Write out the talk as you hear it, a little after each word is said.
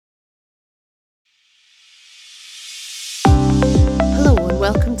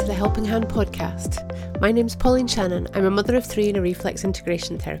Helping Hand podcast. My name's Pauline Shannon. I'm a mother of three and a reflex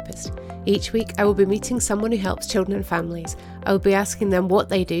integration therapist. Each week I will be meeting someone who helps children and families. I will be asking them what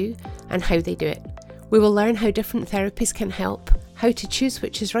they do and how they do it. We will learn how different therapies can help, how to choose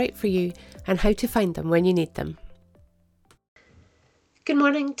which is right for you, and how to find them when you need them. Good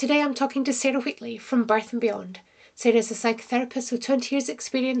morning. Today I'm talking to Sarah Wheatley from Birth and Beyond. Sarah is a psychotherapist with 20 years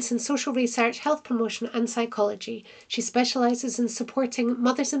experience in social research, health promotion and psychology. She specialises in supporting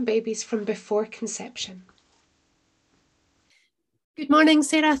mothers and babies from before conception. Good morning,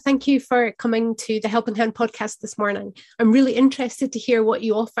 Sarah. Thank you for coming to the Helping Hand podcast this morning. I'm really interested to hear what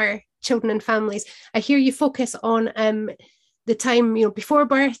you offer children and families. I hear you focus on the time, before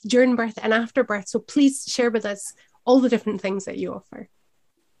birth, during birth and after birth. So please share with us all the different things that you offer.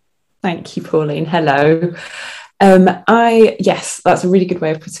 Thank you, Pauline. Hello. Yes, that's a really good way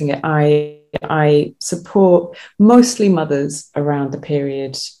of putting it. I support mostly mothers around the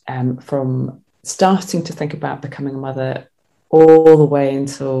period from starting to think about becoming a mother all the way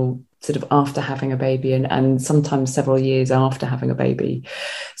until sort of after having a baby and sometimes several years after having a baby.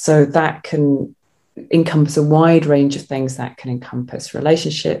 So that can encompass a wide range of things. That can encompass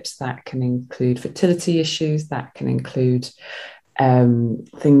relationships, that can include fertility issues, that can include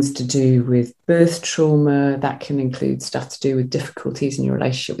things to do with birth trauma, that can include stuff to do with difficulties in your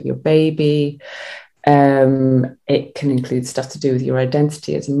relationship with your baby. It can include stuff to do with your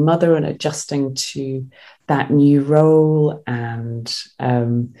identity as a mother and adjusting to that new role, and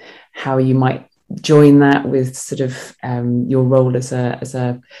how you might join that with sort of your role as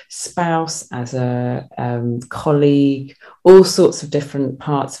a spouse, as a colleague, all sorts of different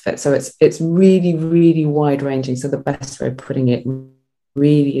parts of it. So it's really, really wide ranging. So the best way of putting it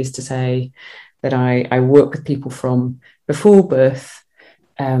really is to say that I work with people from before birth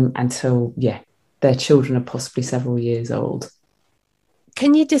until their children are possibly several years old.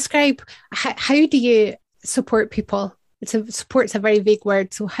 Can you describe how do you support people? Support's a very vague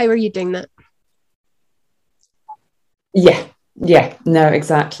word. So how are you doing that? No,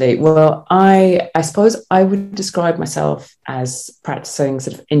 exactly. Well, I suppose I would describe myself as practicing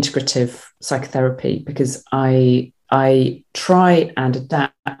sort of integrative psychotherapy, because I try and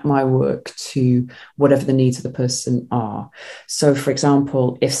adapt my work to whatever the needs of the person are. So, for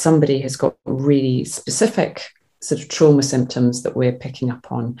example, if somebody has got really specific sort of trauma symptoms that we're picking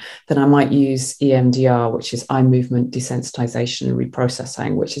up on, then I might use EMDR, which is eye movement desensitization and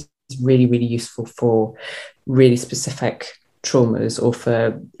reprocessing, which is really, really useful for really specific traumas or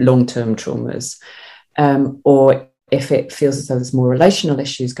for long-term traumas. Or if it feels as though there's more relational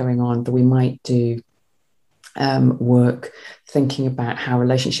issues going on, then we might do work thinking about how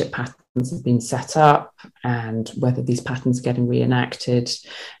relationship patterns have been set up and whether these patterns are getting reenacted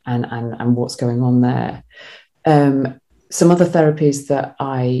and what's going on there. Some other therapies that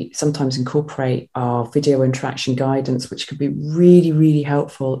I sometimes incorporate are video interaction guidance, which could be really, really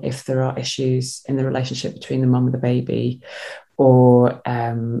helpful if there are issues in the relationship between the mum and the baby, or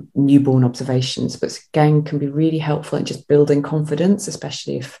newborn observations, but again can be really helpful in just building confidence,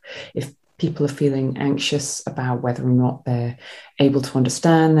 especially if people are feeling anxious about whether or not they're able to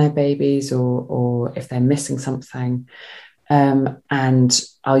understand their babies, or if they're missing something. And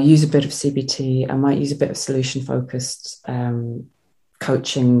I'll use a bit of CBT. I might use a bit of solution-focused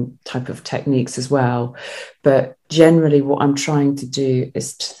coaching type of techniques as well. But generally what I'm trying to do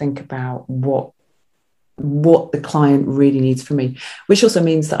is to think about what the client really needs from me, which also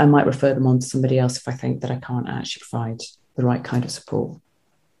means that I might refer them on to somebody else if I think that I can't actually provide the right kind of support.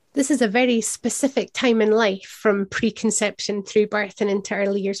 This is a very specific time in life, from preconception through birth and into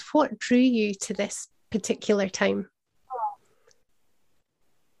early years. What drew you to this particular time?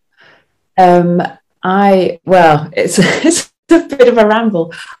 It's a bit of a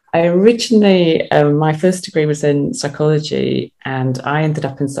ramble. I originally, my first degree was in psychology, and I ended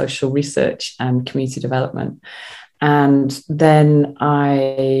up in social research and community development. And then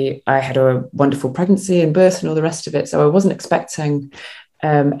I had a wonderful pregnancy and birth and all the rest of it. So I wasn't expecting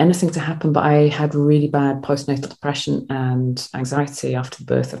anything to happen, but I had really bad postnatal depression and anxiety after the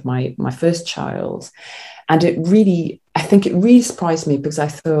birth of my first child. And I think it really surprised me, because I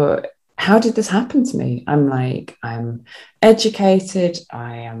thought, how did this happen to me? I'm educated,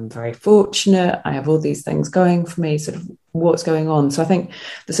 I am very fortunate, I have all these things going for me, sort of what's going on? So I think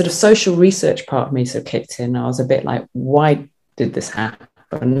the sort of social research part of me sort of kicked in. I was a bit like, why did this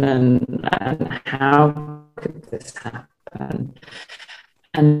happen? And how could this happen?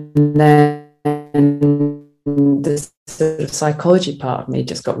 And then the sort of psychology part of me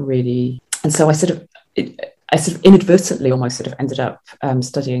just got really, and so I I sort of inadvertently almost sort of ended up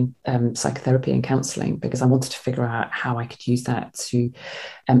studying psychotherapy and counselling, because I wanted to figure out how I could use that to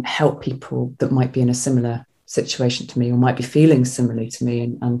help people that might be in a similar situation to me or might be feeling similarly to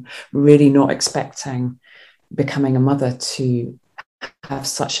me, and really not expecting becoming a mother to have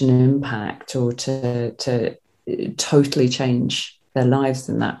such an impact or to totally change their lives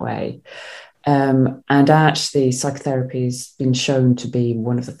in that way. And actually, psychotherapy has been shown to be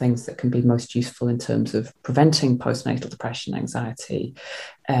one of the things that can be most useful in terms of preventing postnatal depression, anxiety,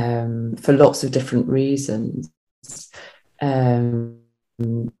 for lots of different reasons. But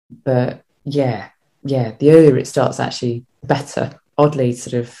yeah, the earlier it starts, actually, better. Oddly,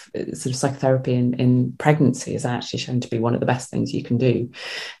 sort of psychotherapy in pregnancy is actually shown to be one of the best things you can do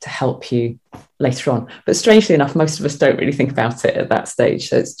to help you later on. But strangely enough, most of us don't really think about it at that stage.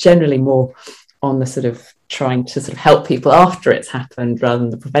 So it's generally more on the sort of trying to sort of help people after it's happened rather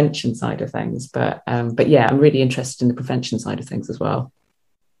than the prevention side of things. But yeah, I'm really interested in the prevention side of things as well.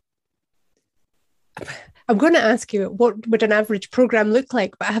 I'm going to ask you, what would an average program look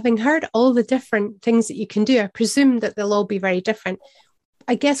like? But having heard all the different things that you can do, I presume that they'll all be very different.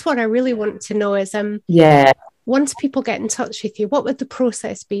 I guess what I really want to know is, once people get in touch with you, what would the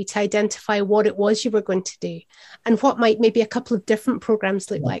process be to identify what it was you were going to do? And what might maybe a couple of different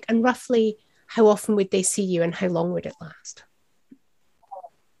programs look like? And roughly, how often would they see you and how long would it last?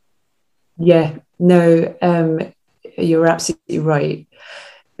 Yeah, no, you're absolutely right.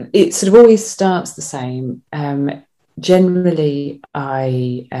 It sort of always starts the same. Generally,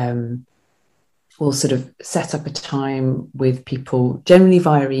 I will sort of set up a time with people, generally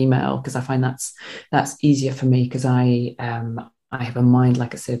via email, because I find that's easier for me, because I have a mind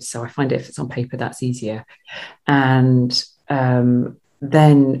like a sieve, so I find if it's on paper, that's easier. And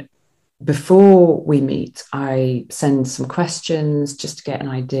then before we meet, I send some questions just to get an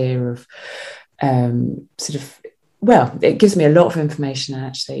idea of it gives me a lot of information,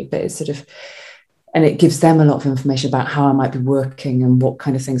 actually, but it's and it gives them a lot of information about how I might be working and what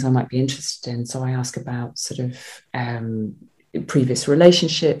kind of things I might be interested in. So I ask about previous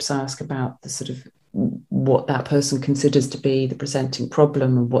relationships. I ask about the what that person considers to be the presenting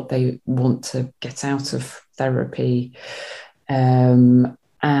problem and what they want to get out of therapy. And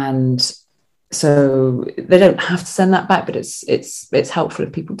so they don't have to send that back, but it's helpful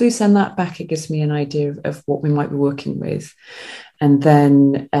if people do send that back. It gives me an idea of what we might be working with. And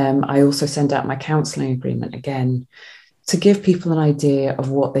then I also send out my counselling agreement again to give people an idea of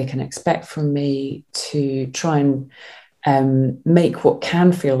what they can expect from me, to try and make what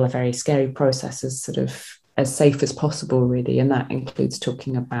can feel a very scary process as safe as possible, really. And that includes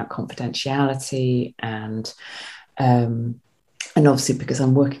talking about confidentiality and obviously, because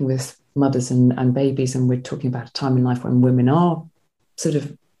I'm working with mothers and babies, and we're talking about a time in life when women are sort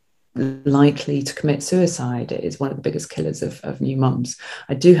of likely to commit suicide. It is one of the biggest killers of new mums.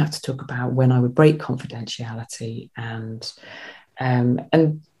 I do have to talk about when I would break confidentiality, and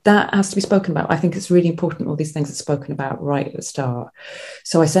that has to be spoken about. I think it's really important all these things are spoken about right at the start.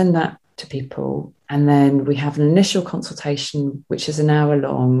 So I send that to people, and then we have an initial consultation, which is an hour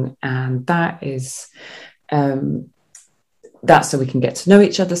long, and that is that's so we can get to know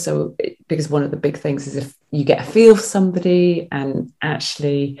each other. So, because one of the big things is if you get a feel for somebody, and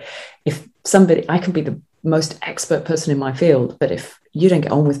actually, if somebody, I can be the most expert person in my field, but if you don't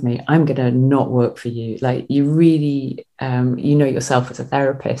get on with me, I'm going to not work for you. Like, you really, you know yourself as a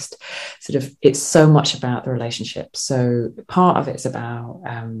therapist, it's so much about the relationship. So part of it's about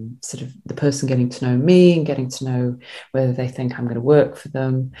the person getting to know me and getting to know whether they think I'm going to work for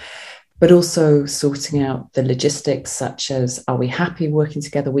them, but also sorting out the logistics, such as, are we happy working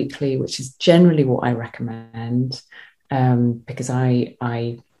together weekly, which is generally what I recommend, because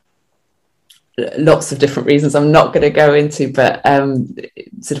I lots of different reasons I'm not going to go into, but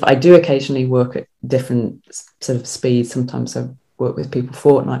I do occasionally work at different speeds. Sometimes I work with people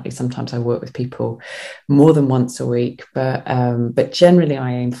fortnightly, sometimes I work with people more than once a week, but generally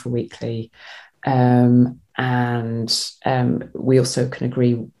I aim for weekly. And we also can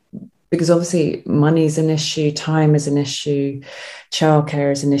agree, because obviously money is an issue, time is an issue,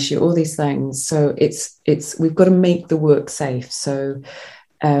 childcare is an issue, all these things. So we've got to make the work safe. So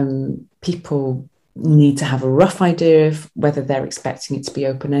people need to have a rough idea of whether they're expecting it to be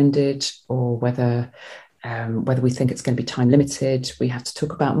open-ended, or whether we think it's going to be time limited. We have to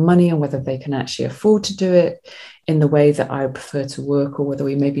talk about money and whether they can actually afford to do it in the way that I prefer to work, or whether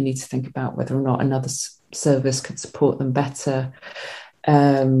we maybe need to think about whether or not another service could support them better.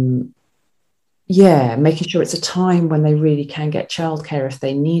 Making sure it's a time when they really can get childcare if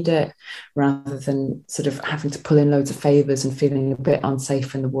they need it, rather than having to pull in loads of favours and feeling a bit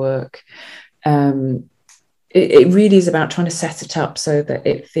unsafe in the work. it really is about trying to set it up so that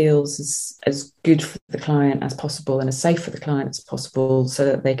it feels as good for the client as possible and as safe for the client as possible, so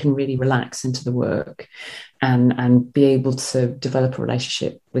that they can really relax into the work and be able to develop a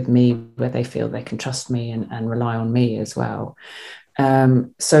relationship with me where they feel they can trust me and rely on me as well.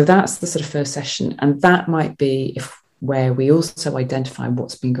 So that's the sort of first session, and that might be where we also identify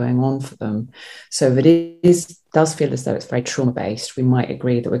what's been going on for them. So if it does feel as though it's very trauma based, we might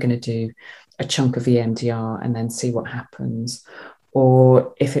agree that we're going to do a chunk of EMDR and then see what happens.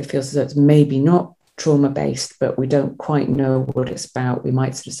 Or if it feels as though it's maybe not trauma based, but we don't quite know what it's about, we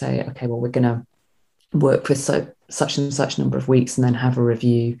might sort of say, okay, well, we're going to work for such and such number of weeks and then have a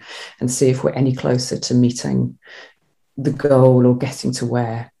review and see if we're any closer to meeting the goal or getting to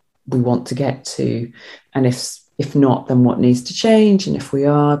where we want to get to. And if not, then what needs to change? And if we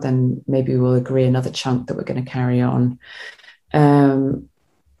are, then maybe we'll agree another chunk that we're going to carry on.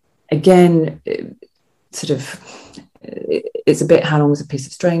 Again, it's a bit how long is a piece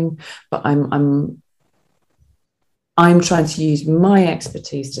of string, but I'm trying to use my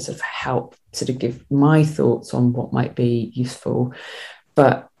expertise to sort of help sort of give my thoughts on what might be useful.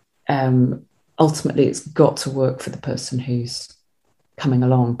 But ultimately, it's got to work for the person who's coming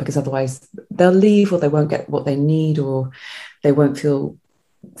along, because otherwise they'll leave, or they won't get what they need, or they won't feel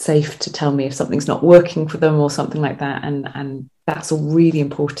safe to tell me if something's not working for them or something like that. And that's all really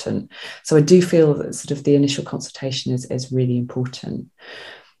important. So I do feel that sort of the initial consultation is really important.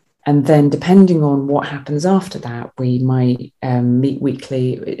 And then depending on what happens after that, we might meet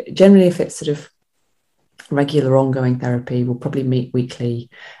weekly. Generally, if it's sort of regular ongoing therapy, we'll probably meet weekly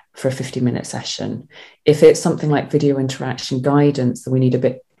for a 50-minute session. If it's something like video interaction guidance, then we need a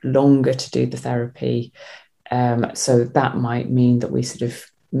bit longer to do the therapy. So that might mean that we sort of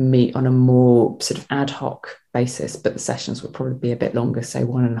meet on a more sort of ad hoc basis, but the sessions will probably be a bit longer, say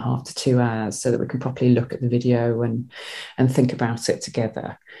 1.5 to 2 hours, so that we can properly look at the video and think about it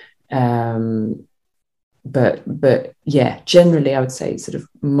together. But yeah, generally I would say sort of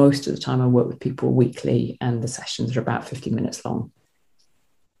most of the time I work with people weekly, and the sessions are about 50 minutes long.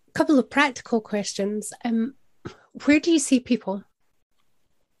 A couple of practical questions. Where do you see people?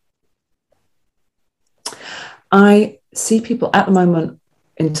 I see people at the moment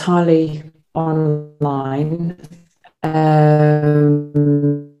entirely online.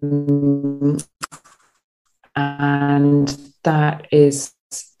 And that is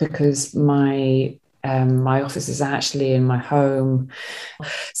because my office is actually in my home.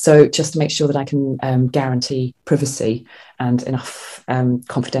 So just to make sure that I can guarantee privacy and enough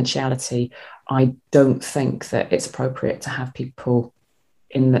confidentiality, I don't think that it's appropriate to have people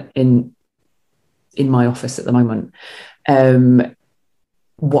in my office at the moment.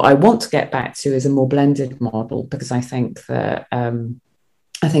 What I want to get back to is a more blended model, because I think that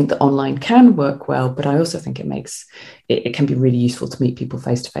online can work well, but I also think it can be really useful to meet people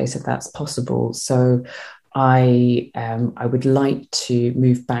face to face if that's possible. So I would like to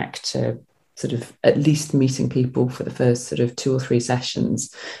move back to sort of at least meeting people for the first sort of 2 or 3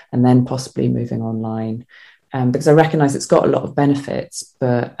 sessions, and then possibly moving online. Because I recognise it's got a lot of benefits,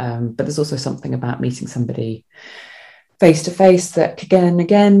 but there's also something about meeting somebody face to face that can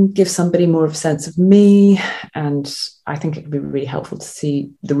again give somebody more of a sense of me. And I think it could be really helpful to see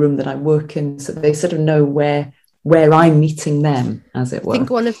the room that I work in, so they sort of know where I'm meeting them, as it were. I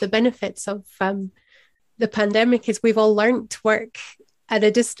think one of the benefits of the pandemic is we've all learned to work at a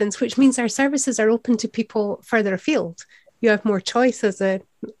distance, which means our services are open to people further afield. You have more choice as a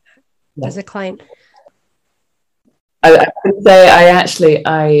client. I would say I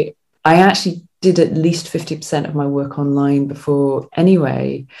actually did at least 50% of my work online before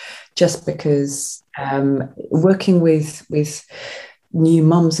anyway, just because working with new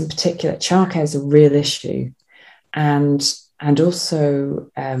mums in particular, childcare is a real issue. And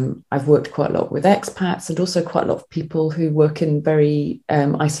also I've worked quite a lot with expats, and also quite a lot of people who work in very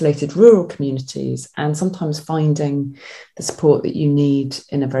isolated rural communities, and sometimes finding the support that you need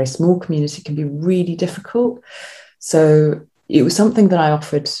in a very small community can be really difficult. So it was something that I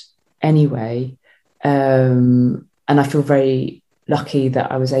offered anyway, and I feel very lucky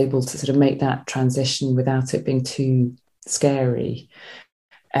that I was able to sort of make that transition without it being too scary.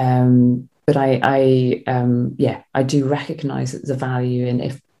 But I do recognise that there's a value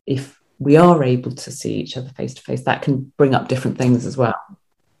in if we are able to see each other face to face, that can bring up different things as well.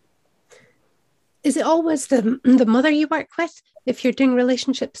 Is it always the mother you work with if you're doing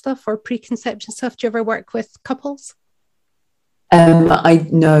relationship stuff or preconception stuff? Do you ever work with couples? I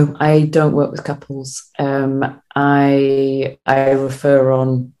don't work with couples. I refer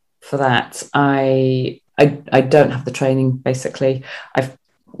on for that. I don't have the training, basically.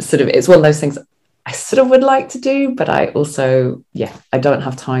 It's one of those things. I I sort of would like to do, but I also, I don't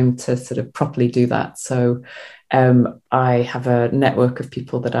have time to sort of properly do that. So I have a network of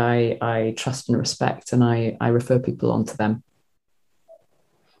people that I trust and respect, and I refer people on to them.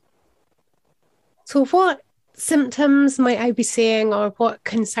 So what symptoms might I be seeing, or what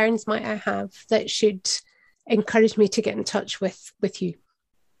concerns might I have that should encourage me to get in touch with you?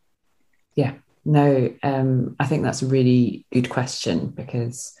 Yeah, no, I think that's a really good question,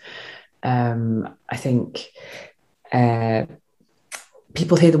 because I think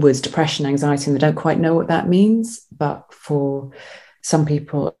people hear the words depression, anxiety, and they don't quite know what that means. But for some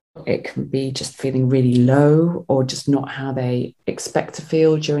people, it can be just feeling really low, or just not how they expect to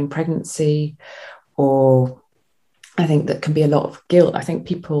feel during pregnancy. Or I think that can be a lot of guilt. I think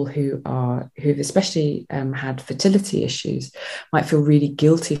people who've especially had fertility issues might feel really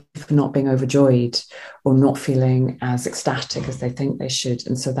guilty for not being overjoyed, or not feeling as ecstatic as they think they should.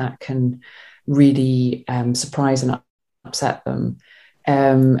 And so that can really surprise and upset them.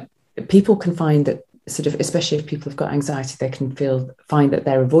 People can find that, sort of, especially if people have got anxiety, they can find that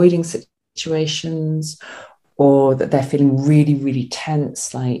they're avoiding situations, or that they're feeling really, really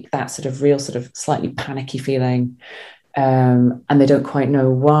tense, like that sort of real sort of slightly panicky feeling. And they don't quite know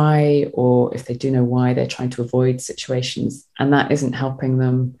why, or if they do know why, they're trying to avoid situations, and that isn't helping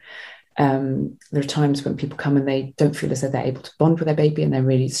them. There are times when people come and they don't feel as though they're able to bond with their baby, and they're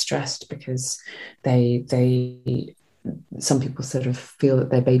really stressed because some people sort of feel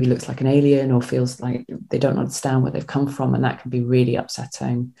that their baby looks like an alien, or feels like they don't understand where they've come from, and that can be really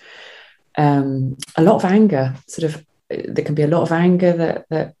upsetting. A lot of anger, there can be a lot of anger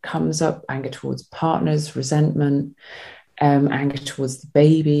that comes up, anger towards partners, resentment, anger towards the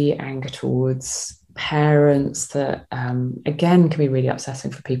baby, anger towards parents, that again can be really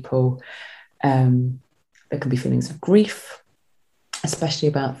upsetting for people. There can be feelings of grief, especially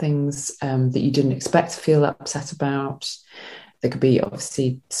about things that you didn't expect to feel upset about. There could be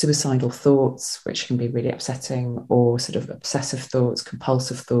obviously suicidal thoughts, which can be really upsetting, or sort of obsessive thoughts,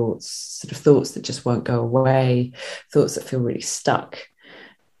 compulsive thoughts, sort of thoughts that just won't go away, thoughts that feel really stuck.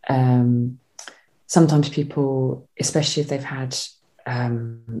 Sometimes people, especially if they've had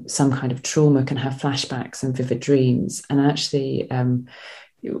some kind of trauma, can have flashbacks and vivid dreams. And actually,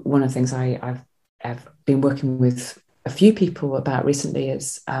 one of the things I've been working with a few people about recently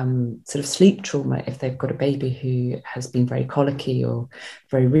is sort of sleep trauma. If they've got a baby who has been very colicky or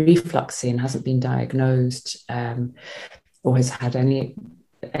very refluxy and hasn't been diagnosed, or has had any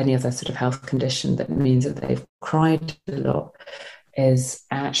other sort of health condition that means that they've cried a lot, is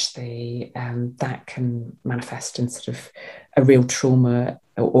actually that can manifest in sort of a real trauma,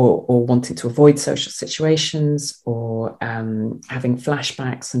 or wanting to avoid social situations, or having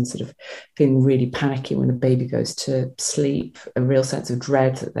flashbacks and sort of feeling really panicky when the baby goes to sleep, a real sense of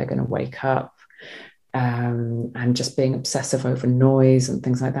dread that they're going to wake up, and just being obsessive over noise and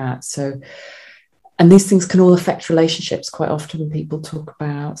things like that. So, and these things can all affect relationships. Quite often people talk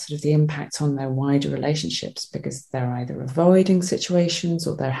about sort of the impact on their wider relationships, because they're either avoiding situations,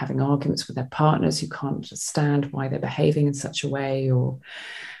 or they're having arguments with their partners who can't understand why they're behaving in such a way, or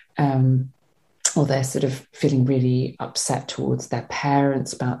they're sort of feeling really upset towards their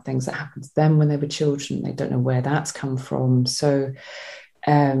parents about things that happened to them when they were children. They don't know where that's come from. So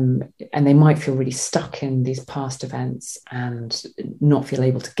and they might feel really stuck in these past events, and not feel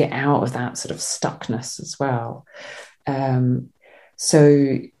able to get out of that sort of stuckness as well.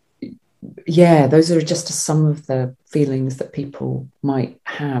 So yeah, those are just some of the feelings that people might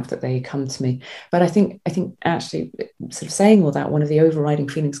have that they come to me. But I think actually, sort of saying all that, one of the overriding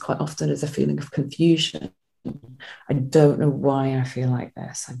feelings quite often is a feeling of confusion. I don't know why I feel like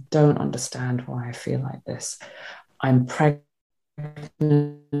this. I don't understand why I feel like this. I'm pregnant,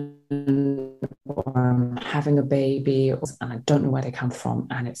 or I'm having a baby, and I don't know where they come from,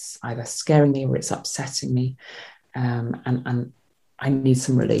 and it's either scaring me or it's upsetting me, and I need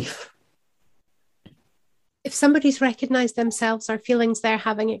some relief. If somebody's recognized themselves or feelings they're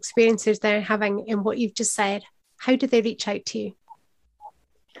having, experiences they're having in what you've just said, how do they reach out to you?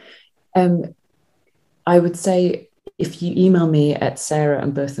 I would say if you email me at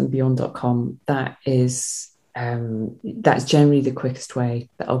sarah@birthandbeyond.com, that's generally the quickest way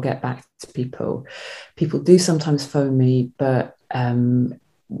that I'll get back to people. People do sometimes phone me, but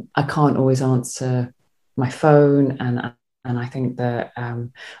I can't always answer my phone, and I think that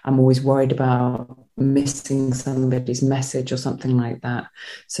I'm always worried about missing somebody's message or something like that.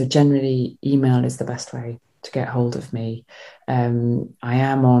 So generally, email is the best way to get hold of me. I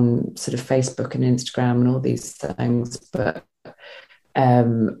am on sort of Facebook and Instagram and all these things, but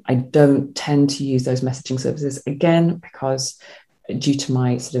I don't tend to use those messaging services, again, because due to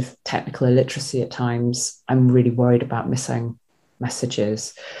my sort of technical illiteracy at times, I'm really worried about missing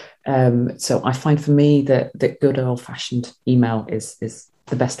messages. So I find for me that good old-fashioned email is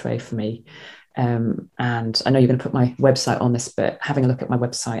the best way for me. And I know you're going to put my website on this, but having a look at my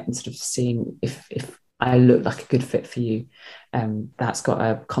website and sort of seeing if I look like a good fit for you, that's got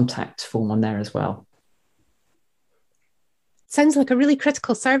a contact form on there as well. Sounds like a really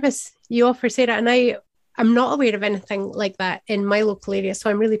critical service you offer, Sarah, and I'm not aware of anything like that in my local area, so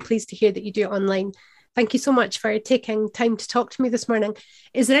I'm really pleased to hear that you do it online. Thank you so much for taking time to talk to me this morning.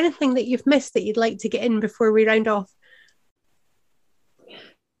 Is there anything that you've missed that you'd like to get in before we round off?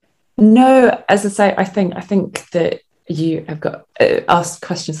 No, as I say, I think that you have got asked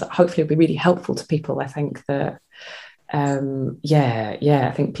questions that hopefully will be really helpful to people. I think that,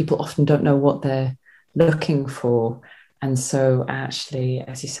 I think people often don't know what they're looking for. And so actually,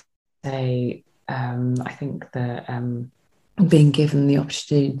 as you say, I think that being given the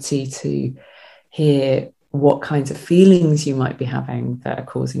opportunity to hear what kinds of feelings you might be having that are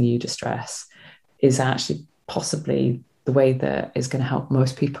causing you distress is actually possibly the way that is going to help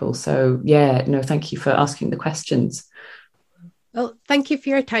most people. So thank you for asking the questions. Well, thank you for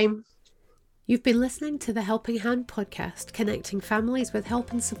your time. You've been listening to the Helping Hand podcast, connecting families with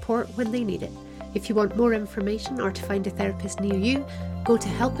help and support when they need it. If you want more information or to find a therapist near you, go to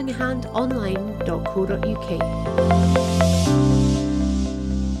helpinghandonline.co.uk.